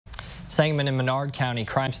Sangamon and Menard County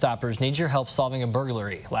Crime Stoppers need your help solving a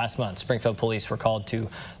burglary. Last month, Springfield Police were called to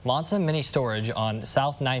Monson Mini Storage on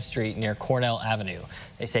South 9th Street near Cornell Avenue.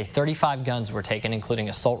 They say 35 guns were taken, including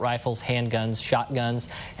assault rifles, handguns, shotguns,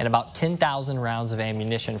 and about 10,000 rounds of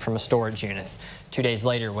ammunition from a storage unit. 2 days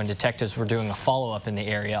later, when detectives were doing a follow-up in the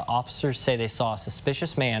area, officers say they saw a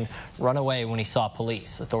suspicious man run away when he saw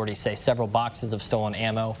police. Authorities say several boxes of stolen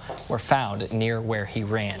ammo were found near where he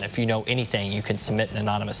ran. If you know anything, you can submit an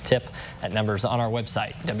anonymous tip at numbers on our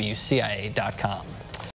website, WCIA.com.